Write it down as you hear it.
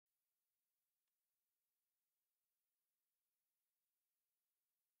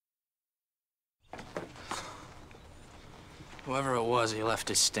Whoever it was, he left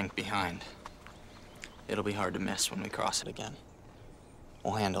his stink behind. It'll be hard to miss when we cross it again.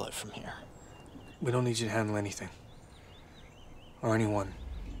 We'll handle it from here. We don't need you to handle anything. Or anyone.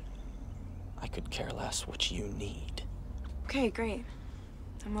 I could care less what you need. Okay, great.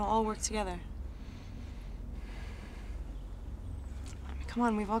 Then we'll all work together. I mean, come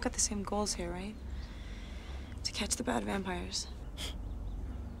on, we've all got the same goals here, right? To catch the bad vampires.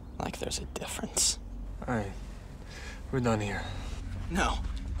 Like there's a difference. All right. We're done here. No,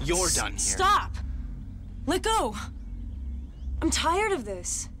 you're done here. Stop! Let go! I'm tired of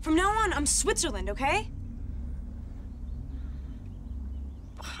this. From now on, I'm Switzerland, okay?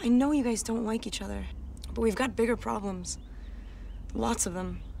 I know you guys don't like each other, but we've got bigger problems. Lots of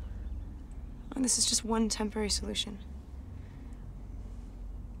them. And this is just one temporary solution.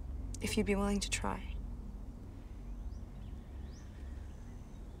 If you'd be willing to try.